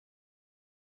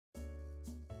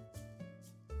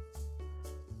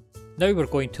Now we're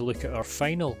going to look at our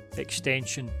final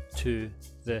extension to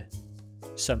the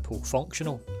simple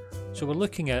functional. So we're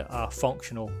looking at a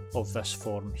functional of this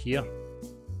form here.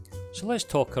 So let's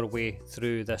talk our way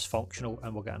through this functional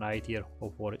and we'll get an idea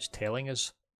of what it's telling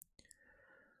us.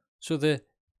 So the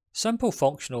simple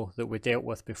functional that we dealt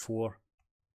with before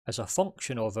is a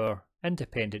function of our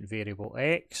independent variable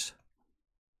x,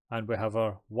 and we have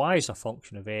our y as a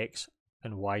function of x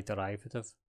and y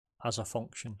derivative as a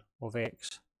function of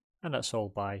x, and that's all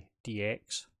by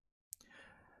dx.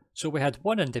 So we had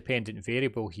one independent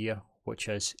variable here, which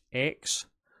is x.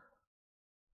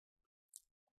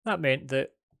 That meant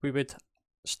that we would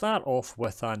start off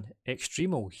with an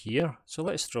extremal here, so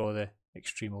let's draw the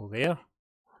extremal there,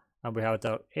 and we had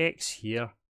our x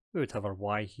here, we would have our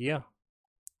y here,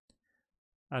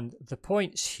 and the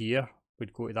points here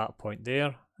would go to that point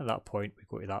there, and that point would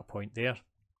go to that point there.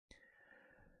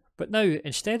 But now,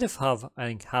 instead of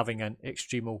having an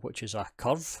extremal which is a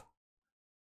curve,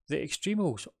 the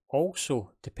extremal is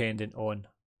also dependent on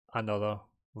another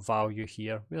value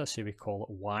here. Let's say we call it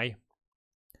y.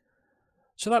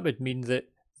 So that would mean that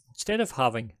instead of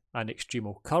having an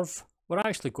extremal curve, we're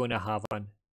actually going to have an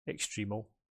extremal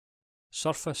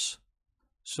surface.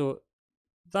 So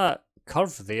that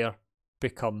curve there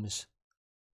becomes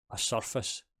a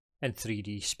surface in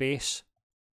 3D space.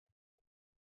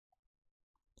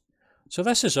 So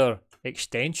this is our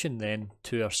extension then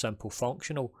to our simple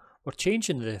functional. We're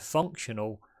changing the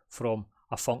functional from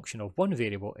a function of one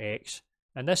variable x.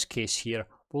 In this case here,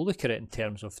 we'll look at it in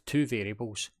terms of two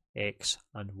variables, x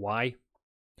and y.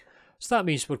 So that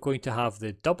means we're going to have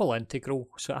the double integral.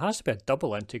 So it has to be a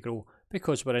double integral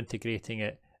because we're integrating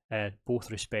it in both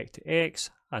respect to x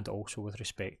and also with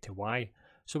respect to y.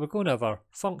 So we're going to have our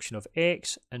function of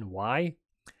x and y,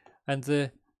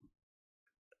 and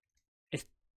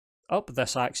up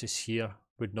this axis here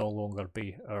would no longer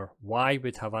be our y,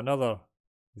 we'd have another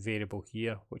variable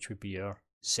here which would be our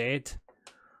z.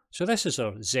 So this is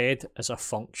our z as a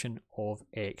function of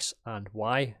x and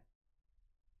y.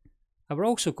 And we're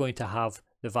also going to have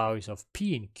the values of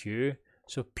p and q.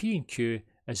 So p and q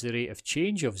is the rate of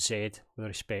change of z with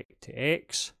respect to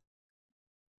x,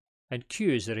 and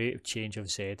q is the rate of change of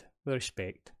z with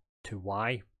respect to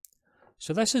y.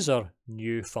 So this is our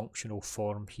new functional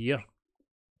form here.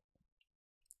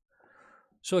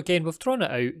 So again, we've drawn it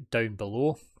out down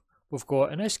below. We've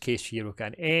got, in this case here, we've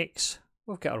got an x,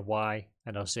 we've got our y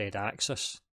and our z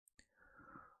axis.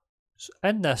 So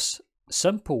in this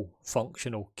simple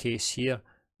functional case here,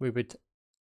 we would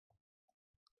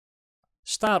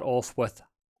start off with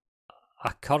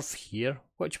a curve here,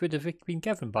 which would have been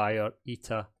given by our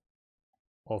eta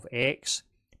of x.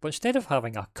 But instead of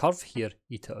having a curve here,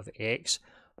 eta of x,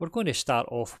 we're going to start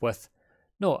off with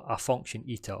not a function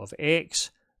eta of x,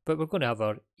 but we're going to have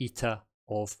our eta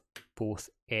of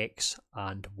both x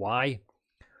and y.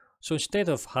 So instead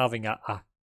of having a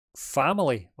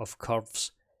family of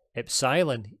curves,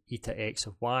 epsilon eta x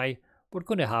of y, we're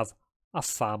going to have a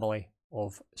family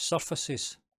of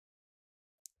surfaces.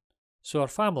 So our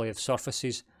family of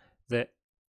surfaces, the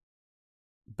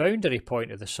boundary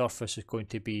point of the surface is going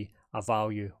to be a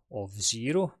value of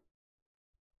 0,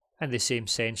 in the same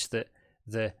sense that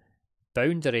the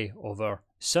boundary of our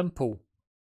simple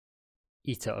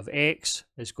eta of x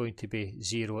is going to be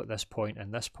 0 at this point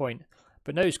and this point,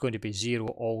 but now it's going to be 0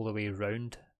 all the way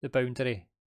around the boundary,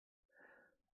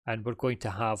 and we're going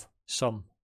to have some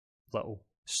little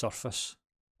surface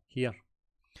here.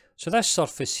 So this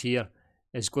surface here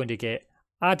is going to get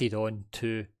added on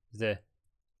to the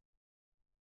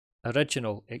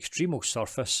original extremal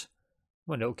surface,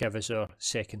 and it'll give us our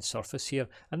second surface here,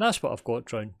 and that's what I've got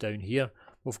drawn down here.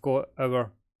 We've got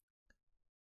our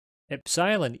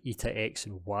epsilon eta x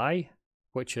and y,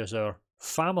 which is our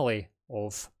family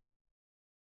of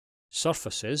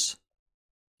surfaces.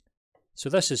 So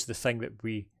this is the thing that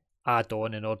we add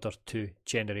on in order to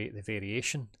generate the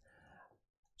variation.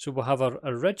 So we'll have our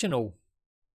original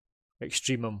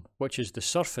extremum, which is the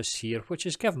surface here, which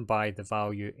is given by the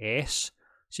value s.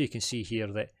 So you can see here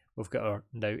that we've got our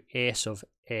now s of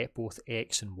both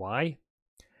x and y.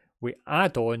 We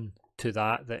add on to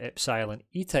that the epsilon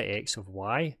eta x of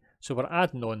y. So we're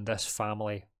adding on this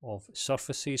family of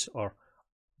surfaces, or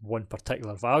one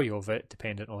particular value of it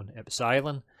dependent on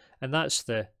epsilon, and that's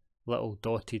the little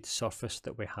dotted surface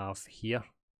that we have here.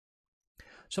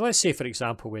 So let's say, for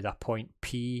example, we had a point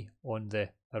P on the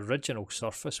original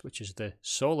surface, which is the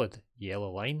solid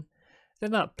yellow line.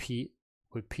 Then that P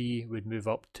would move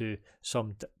up to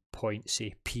some point,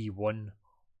 say P1,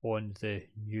 on the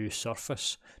new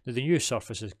surface. Now the new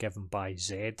surface is given by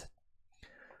Z.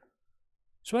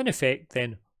 So in effect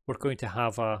then, we're going to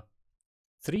have a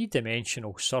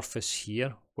three-dimensional surface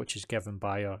here, which is given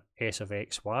by our s of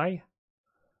x, y.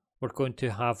 We're going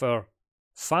to have our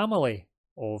family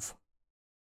of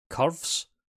curves,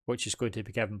 which is going to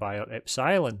be given by our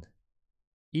epsilon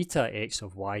eta x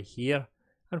of y here.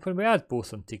 And when we add both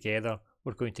of them together,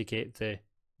 we're going to get the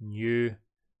new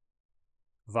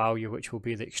value, which will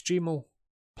be the extremal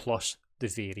plus the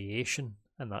variation,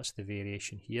 and that's the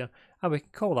variation here, and we can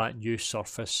call that new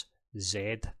surface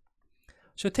Z.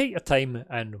 So take your time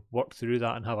and work through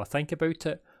that and have a think about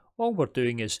it. All we're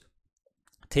doing is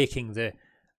taking the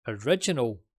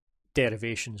original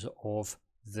derivations of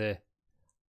the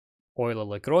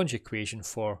Euler-Lagrange equation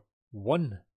for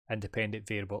one independent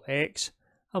variable x,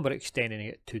 and we're extending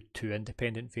it to two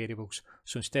independent variables.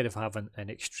 So instead of having an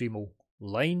extremal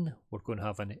line, we're going to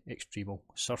have an extremal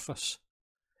surface.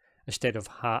 Instead of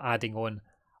adding on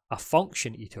a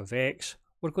function eta of x,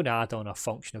 we're going to add on a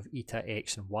function of eta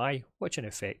x and y, which in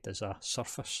effect is a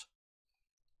surface.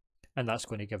 And that's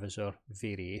going to give us our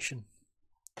variation.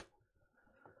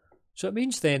 So it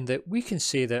means then that we can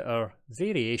say that our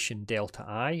variation delta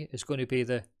I is going to be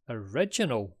the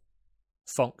original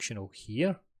functional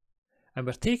here. And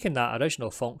we're taking that original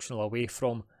functional away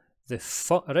from the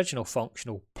original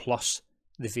functional plus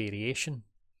the variation.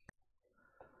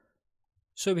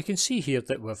 So we can see here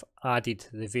that we've added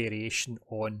the variation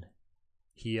on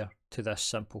here to this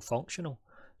simple functional.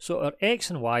 So our x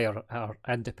and y are our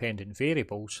independent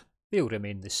variables. They'll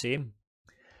remain the same.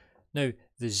 Now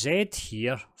the z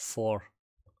here for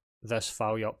this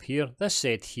value up here, this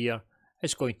z here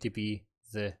is going to be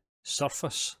the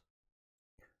surface.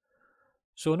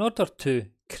 So in order to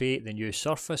create the new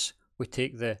surface, we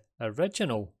take the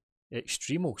original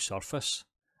extremal surface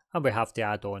and we have to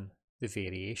add on the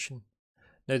variation.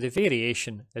 Now the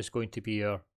variation is going to be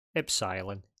our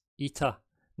epsilon eta.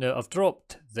 Now I've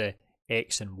dropped the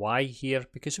x and y here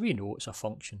because we know it's a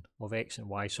function of x and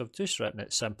y, so I've just written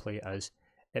it simply as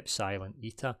epsilon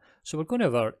eta. So we're going to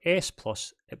have our s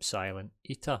plus epsilon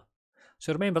eta.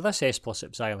 So remember, this s plus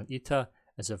epsilon eta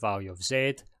is a value of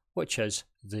z, which is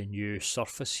the new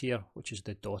surface here, which is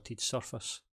the dotted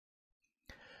surface.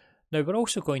 Now we're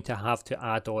also going to have to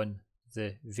add on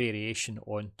the variation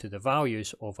onto the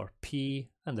values of our p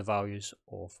and the values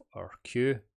of our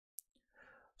q.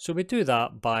 So we do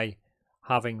that by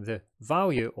having the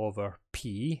value of our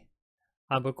p,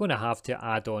 and we're going to have to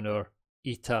add on our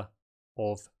eta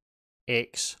of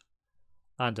x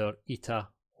and our eta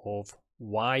of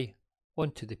y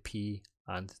onto the p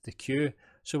and the q.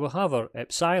 So we'll have our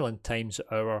epsilon times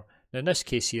our, now in this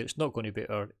case here it's not going to be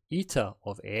our eta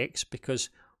of x because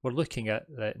we're looking at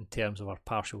it in terms of our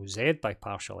partial z by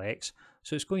partial x,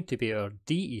 so it's going to be our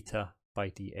d eta by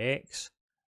dx,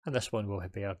 and this one will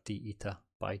be our d eta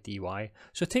by dy.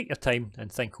 So take your time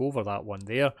and think over that one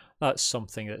there. That's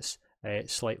something that's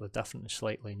slightly different and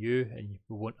slightly new, and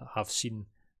you won't have seen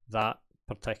that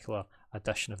particular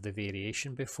addition of the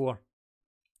variation before.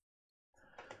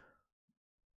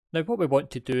 Now what we want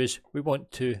to do is we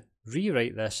want to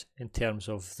rewrite this in terms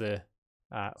of the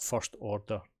first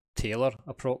order Taylor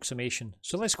approximation.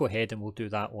 So let's go ahead and we'll do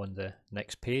that on the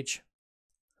next page.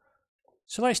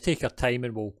 So let's take our time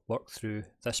and we'll work through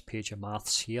this page of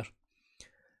maths here.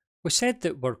 We said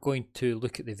that we're going to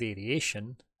look at the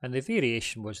variation, and the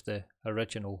variation was the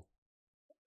original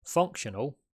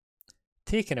functional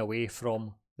taken away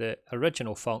from the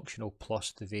original functional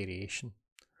plus the variation.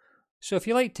 So if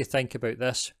you like to think about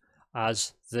this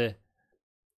as the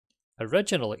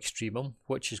original extremum,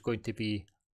 which is going to be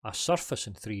a surface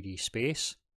in 3D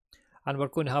space, and we're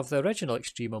going to have the original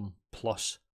extremum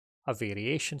plus a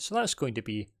variation, so that's going to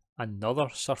be another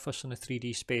surface in the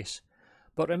 3D space.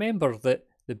 But remember that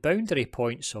the boundary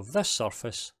points of this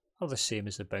surface are the same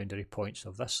as the boundary points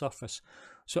of this surface.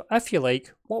 So if you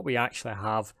like, what we actually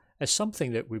have is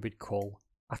something that we would call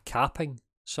a capping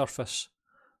surface.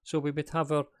 So we would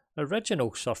have our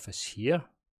original surface here,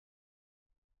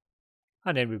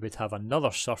 and then we would have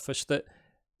another surface that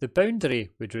the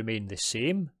boundary would remain the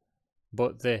same,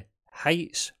 but the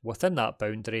heights within that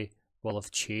boundary will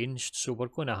have changed. So we're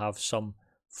going to have some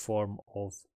form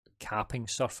of capping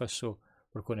surface. So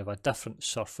we're going to have a different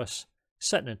surface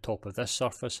sitting on top of this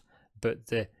surface, but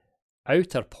the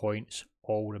outer points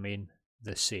all remain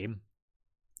the same.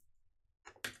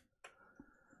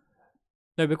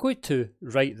 Now we're going to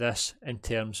write this in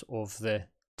terms of the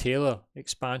Taylor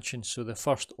expansion, so the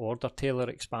first order Taylor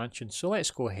expansion. So let's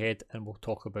go ahead and we'll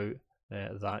talk about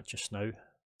that just now.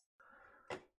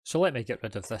 So let me get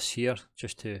rid of this here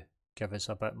just to give us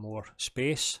a bit more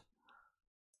space.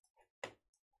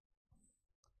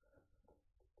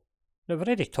 Now we've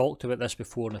already talked about this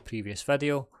before in a previous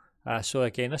video, so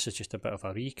again this is just a bit of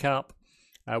a recap.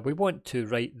 we want to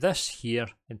write this here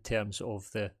in terms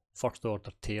of the first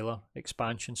order Taylor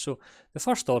expansion. So the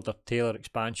first order Taylor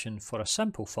expansion for a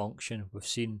simple function, we've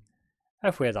seen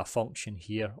if we had a function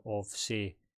here of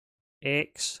say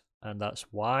x and that's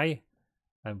y,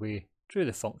 and we drew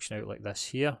the function out like this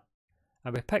here,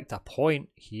 and we picked a point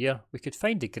here, we could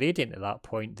find the gradient at that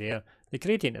point there. The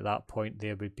gradient at that point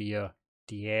there would be our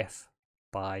df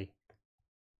by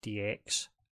dx.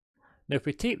 Now if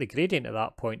we take the gradient at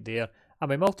that point there and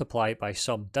we multiply it by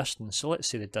some distance, so let's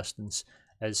say the distance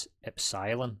is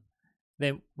epsilon,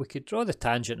 then we could draw the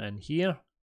tangent in here.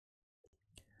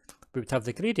 We would have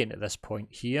the gradient at this point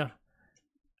here,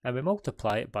 and we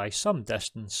multiply it by some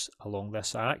distance along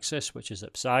this axis, which is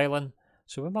epsilon.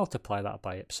 So we multiply that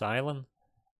by epsilon,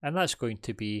 and that's going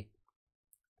to be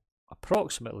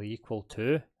approximately equal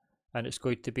to, and it's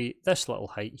going to be this little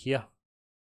height here.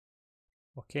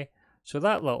 Okay, so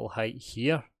that little height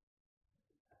here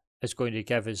is going to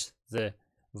give us the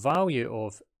value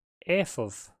of f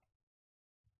of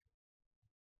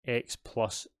x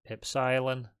plus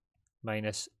epsilon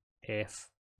minus f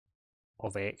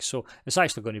of x. So it's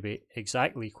actually going to be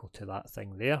exactly equal to that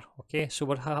thing there. Okay, so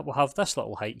we'll have this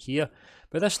little height here,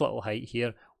 but this little height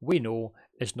here we know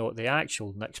is not the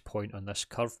actual next point on this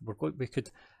curve. We could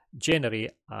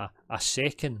generate a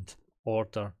second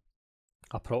order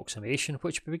approximation,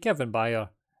 which would be given by our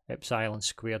epsilon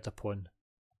squared upon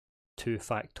 2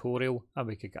 factorial, and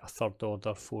we could get a third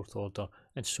order, fourth order,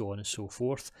 and so on and so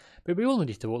forth. But we only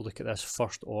need to look at this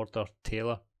first order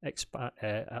Taylor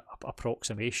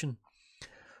approximation.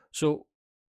 So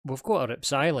we've got our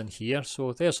epsilon here,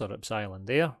 so there's our epsilon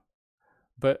there,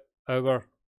 but our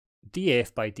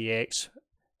df by dx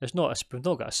is not we've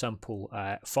not got a simple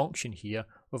function here,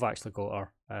 we've actually got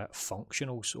our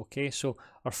functionals. Okay, so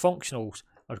our functionals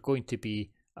are going to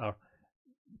be our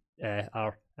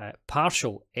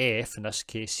partial f in this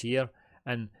case here,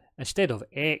 and instead of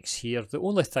x here, the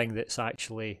only thing that's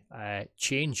actually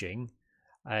changing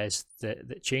is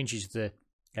that changes the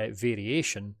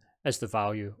variation is the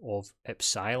value of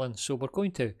epsilon. So we're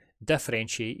going to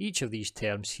differentiate each of these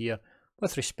terms here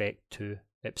with respect to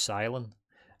epsilon,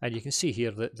 and you can see here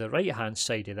that the right hand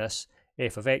side of this,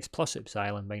 f of x plus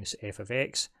epsilon minus f of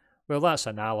x, well, that's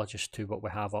analogous to what we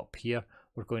have up here.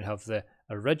 We're going to have the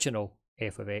original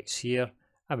f of x here,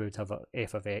 and we would have a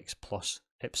f of x plus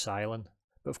epsilon.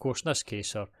 But of course in this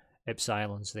case our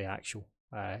epsilon's the actual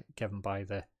given by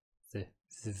the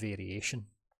variation.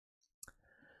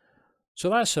 So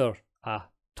that's our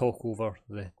talk over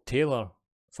the Taylor,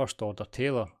 first order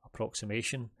Taylor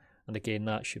approximation, and again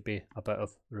that should be a bit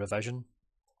of revision.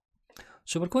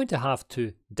 So we're going to have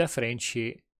to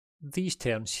differentiate these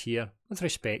terms here with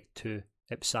respect to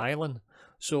epsilon.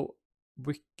 So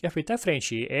if we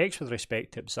differentiate x with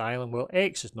respect to epsilon, well,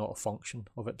 x is not a function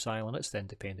of epsilon, it's the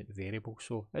independent variable,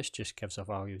 so it just gives a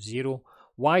value of 0.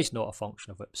 Y is not a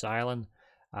function of epsilon,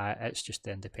 it's just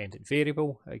the independent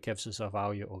variable, it gives us a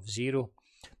value of 0.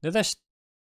 Now this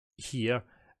here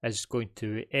is going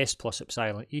to s plus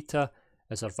epsilon eta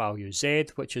as our value z,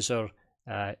 which is our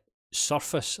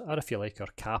surface, or if you like, our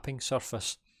capping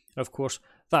surface. Of course,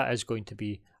 that is going to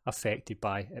be affected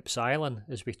by epsilon.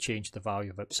 As we change the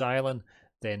value of epsilon,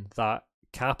 then that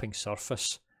capping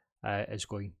surface is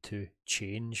going to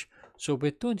change. So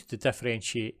we don't need to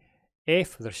differentiate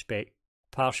f with respect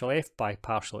partial f by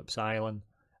partial epsilon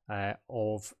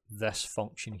of this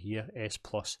function here, s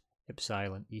plus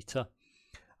epsilon eta.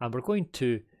 And we're going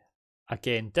to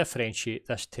again differentiate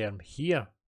this term here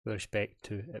with respect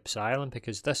to epsilon,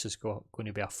 because this is going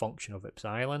to be a function of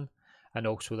epsilon, and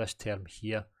also this term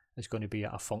here is going to be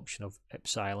a function of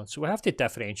epsilon. So we have to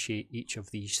differentiate each of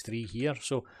these three here.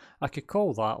 So I could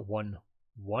call that one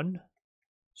 1.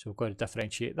 So we've got to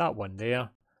differentiate that one there,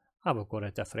 and we've got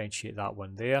to differentiate that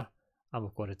one there, and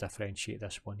we've got to differentiate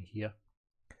this one here.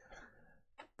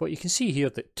 But you can see here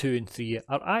that 2 and 3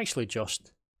 are actually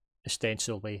just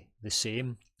ostensibly the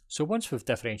same. So once we've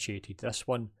differentiated this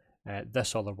one,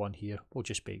 this other one here will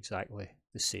just be exactly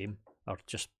the same, or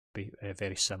just be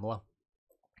very similar.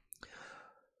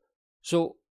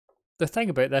 So the thing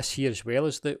about this here as well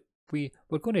is that we're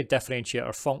going to differentiate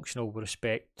our functional with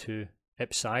respect to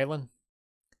epsilon,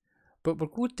 but we're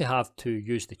going to have to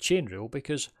use the chain rule,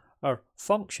 because our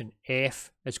function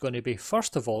f is going to be,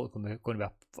 first of all, going to be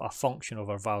a function of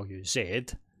our value z,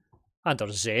 and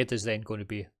our z is then going to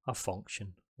be a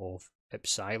function of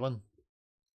epsilon.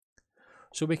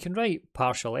 So we can write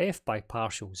partial f by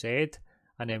partial z,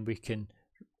 and then we can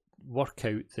work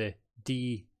out the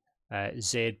d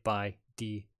z by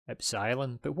d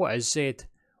epsilon. But what is z?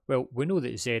 Well, we know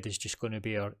that z is just going to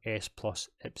be our s plus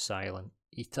epsilon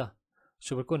eta.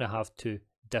 So we're going to have to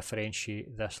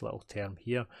differentiate this little term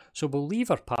here. So we'll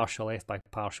leave our partial f by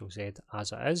partial z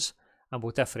as it is, and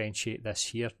we'll differentiate this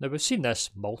here. Now we've seen this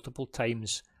multiple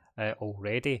times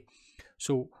already.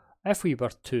 So if we were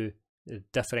to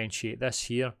differentiate this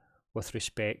here with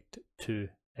respect to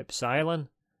epsilon,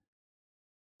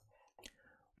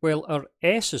 well, our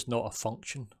s is not a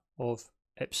function of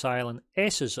epsilon.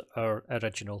 S is our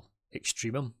original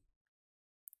extremum.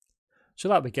 So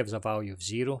that would give us a value of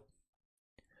 0.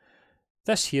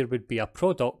 This here would be a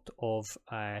product of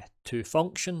two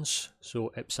functions, so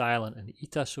epsilon and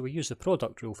eta. So we use the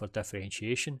product rule for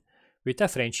differentiation. We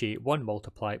differentiate one,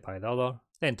 multiply it by the other,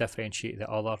 then differentiate the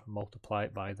other, multiply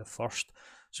it by the first.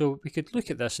 So we could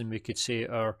look at this and we could say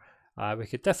we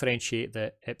could differentiate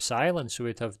the epsilon. So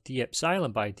we'd have d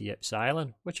epsilon by d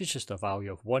epsilon, which is just a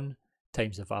value of 1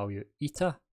 times the value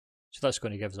eta. So that's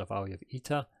going to give us a value of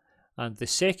eta. And the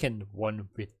second one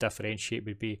we differentiate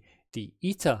would be d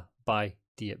eta by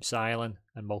d epsilon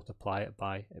and multiply it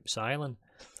by epsilon.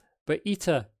 But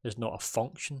eta is not a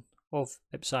function of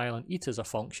epsilon. Eta is a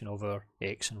function of our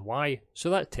x and y. So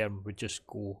that term would just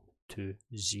go to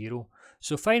 0.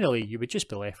 So finally you would just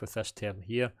be left with this term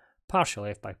here, partial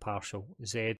f by partial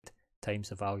z times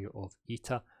the value of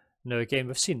eta. Now again,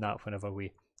 we've seen that whenever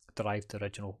we derived the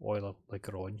original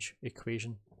Euler-Lagrange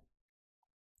equation.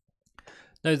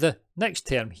 Now the next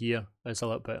term here is a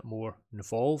little bit more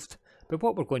involved, but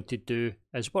what we're going to do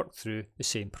is work through the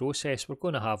same process. We're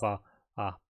going to have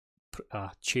a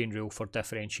chain rule for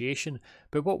differentiation,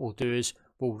 but what we'll do is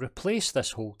we'll replace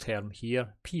this whole term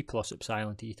here, p plus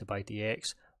epsilon d eta by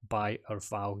dx, by our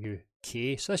value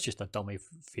k. So that's just a dummy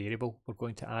variable we're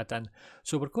going to add in.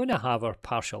 So we're going to have our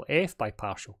partial f by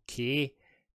partial k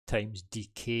times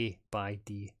dk by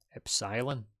d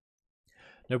epsilon.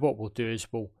 Now what we'll do is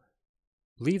we'll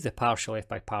leave the partial f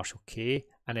by partial k,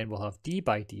 and then we'll have d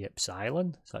by d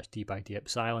epsilon, so that's d by d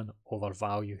epsilon over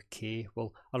value k.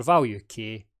 Well, our value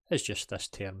k is just this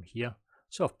term here,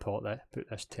 so I've put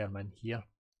this term in here.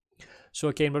 So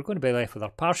again, we're going to be left with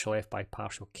our partial f by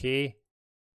partial k,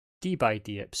 d by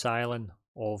d epsilon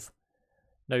of,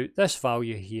 now this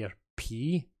value here,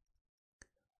 p,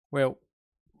 well,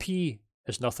 p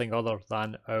is nothing other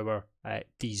than our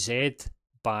dz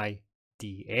by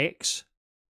dx.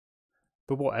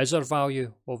 But what is our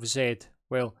value of z?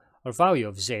 Well, our value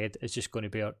of z is just going to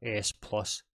be our s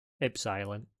plus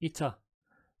epsilon eta.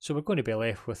 So we're going to be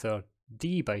left with our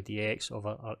d by dx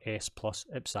over our s plus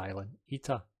epsilon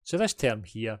eta. So this term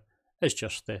here is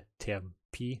just the term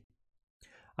p.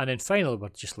 And then finally we're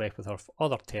just left with our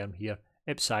other term here,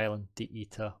 epsilon d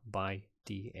eta by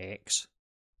dx.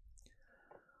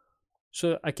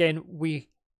 So again, we'll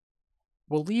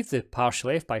leave the partial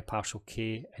f by partial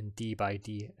k and d by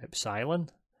d epsilon,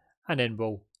 and then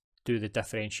we'll do the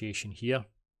differentiation here.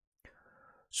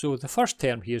 So the first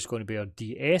term here is going to be our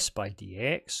ds by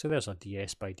dx, so there's our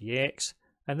ds by dx,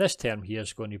 and this term here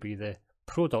is going to be the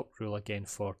product rule again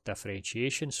for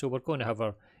differentiation. So we're going to have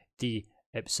our d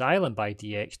epsilon by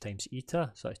dx times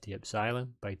eta, so that's d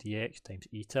epsilon by dx times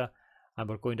eta, and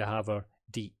we're going to have our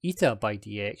d eta by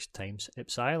dx times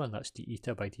epsilon, that's d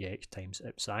eta by dx times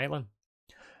epsilon.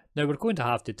 Now we're going to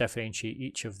have to differentiate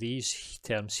each of these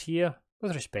terms here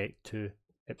with respect to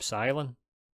epsilon.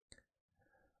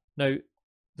 Now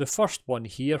the first one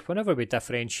here, whenever we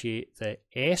differentiate the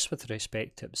s with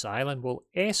respect to epsilon, well,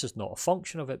 s is not a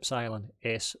function of epsilon,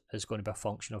 s is going to be a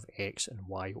function of x and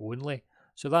y only.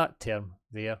 So that term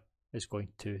there is going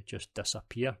to just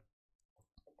disappear.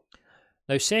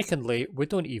 Now secondly, we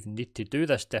don't even need to do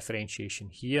this differentiation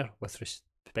here with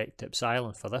respect to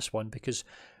epsilon for this one, because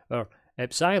our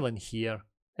epsilon here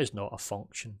is not a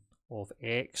function of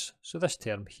x, so this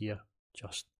term here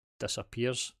just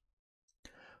disappears.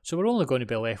 So we're only going to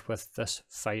be left with this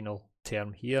final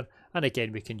term here, and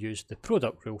again we can use the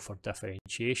product rule for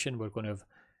differentiation. We're going to have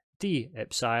d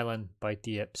epsilon by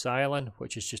d epsilon,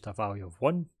 which is just a value of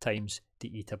 1 times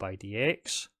d eta by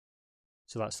dx.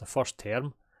 So that's the first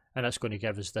term, and that's going to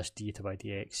give us this d eta by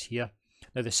dx here.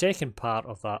 Now the second part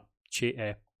of that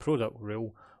product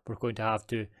rule, we're going to have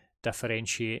to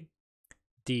differentiate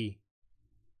d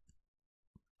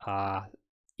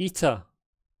eta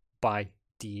by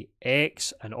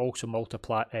dx and also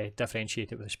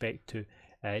differentiate it with respect to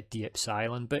d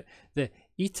epsilon, but the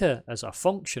eta is a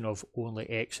function of only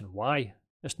x and y.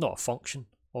 It's not a function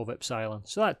of epsilon,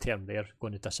 so that term there is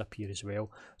going to disappear as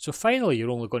well. So finally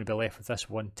you're only going to be left with this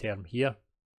one term here,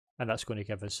 and that's going to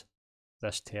give us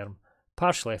this term,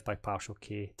 partial f by partial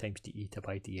k times d eta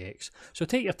by dx. So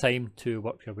take your time to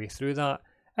work your way through that.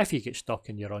 If you get stuck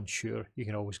and you're unsure, you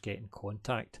can always get in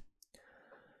contact.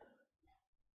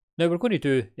 Now we're going to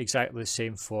do exactly the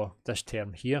same for this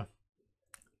term here.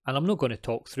 And I'm not going to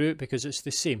talk through it because it's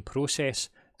the same process.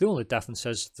 The only difference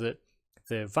is that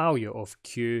the value of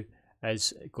q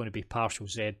is going to be partial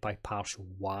z by partial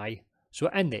y. So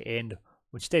in the end,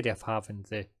 instead of having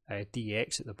the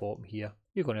dx at the bottom here,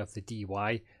 you're going to have the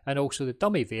dy, and also the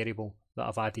dummy variable that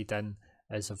I've added in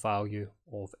is a value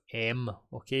of m.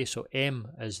 Okay, so m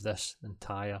is this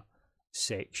entire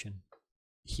section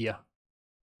here.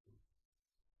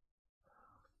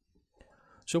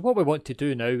 So what we want to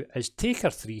do now is take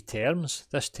our three terms,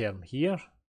 this term here,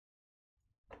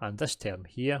 and this term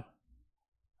here,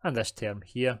 and this term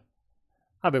here,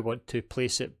 and we want to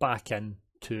place it back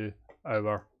into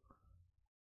our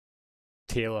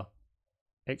Taylor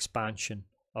expansion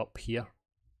up here.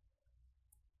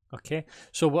 Okay,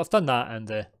 so I've done that in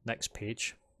the next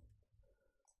page.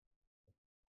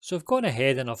 So I've gone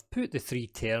ahead and I've put the three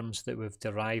terms that we've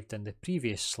derived in the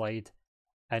previous slide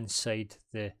inside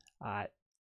the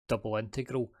double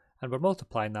integral, and we're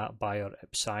multiplying that by our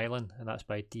epsilon, and that's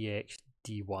by dx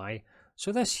dy.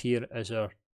 So this here is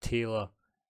our Taylor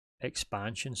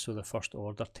expansion, so the first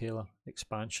order Taylor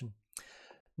expansion.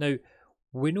 Now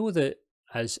we know that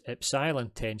as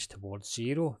epsilon tends towards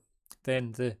 0,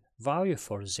 then the value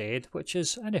for z, which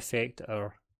is in effect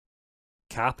our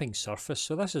capping surface,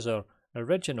 so this is our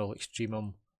original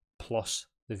extremum plus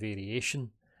the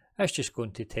variation, it's just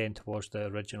going to tend towards the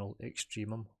original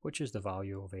extremum, which is the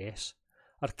value of s.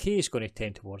 Our k is going to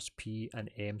tend towards p and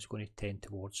m is going to tend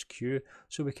towards q,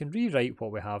 so we can rewrite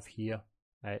what we have here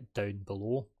down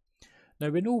below. Now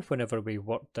we know whenever we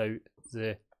worked out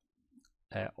the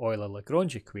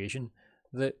Euler-Lagrange equation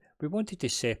that we wanted to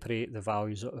separate the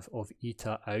values of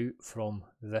eta out from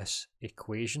this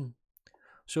equation.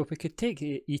 So if we could take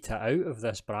eta out of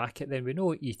this bracket, then we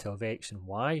know eta of x and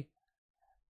y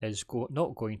is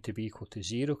not going to be equal to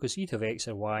 0, because eta of x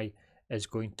or y is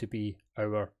going to be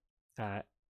our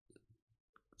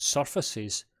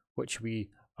surfaces which we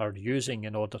are using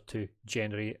in order to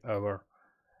generate our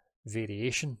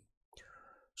variation.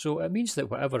 So it means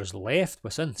that whatever is left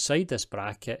within inside this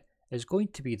bracket is going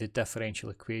to be the differential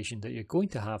equation that you're going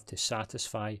to have to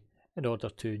satisfy in order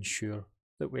to ensure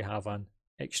that we have an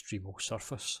extremal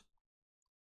surface.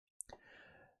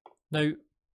 Now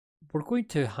we're going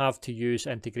to have to use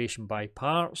integration by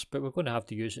parts, but we're going to have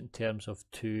to use it in terms of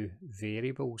two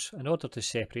variables in order to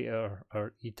separate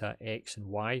our eta x and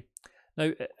y.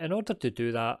 Now in order to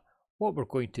do that, what we're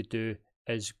going to do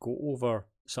is go over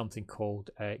something called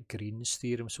Green's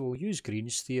theorem. So we'll use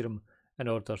Green's theorem in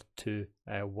order to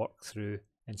work through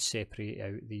and separate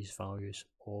out these values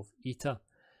of eta.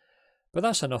 But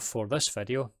that's enough for this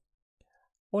video.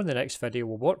 On the next video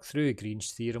we'll work through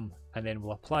Green's theorem and then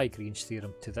we'll apply Green's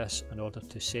theorem to this in order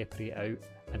to separate out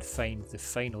and find the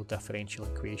final differential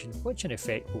equation, which in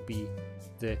effect will be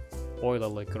the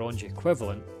Euler-Lagrange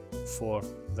equivalent for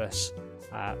this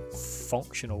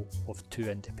functional of two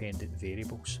independent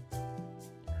variables.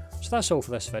 So that's all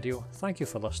for this video. Thank you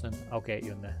for listening. I'll get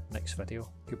you in the next video.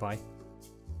 Goodbye.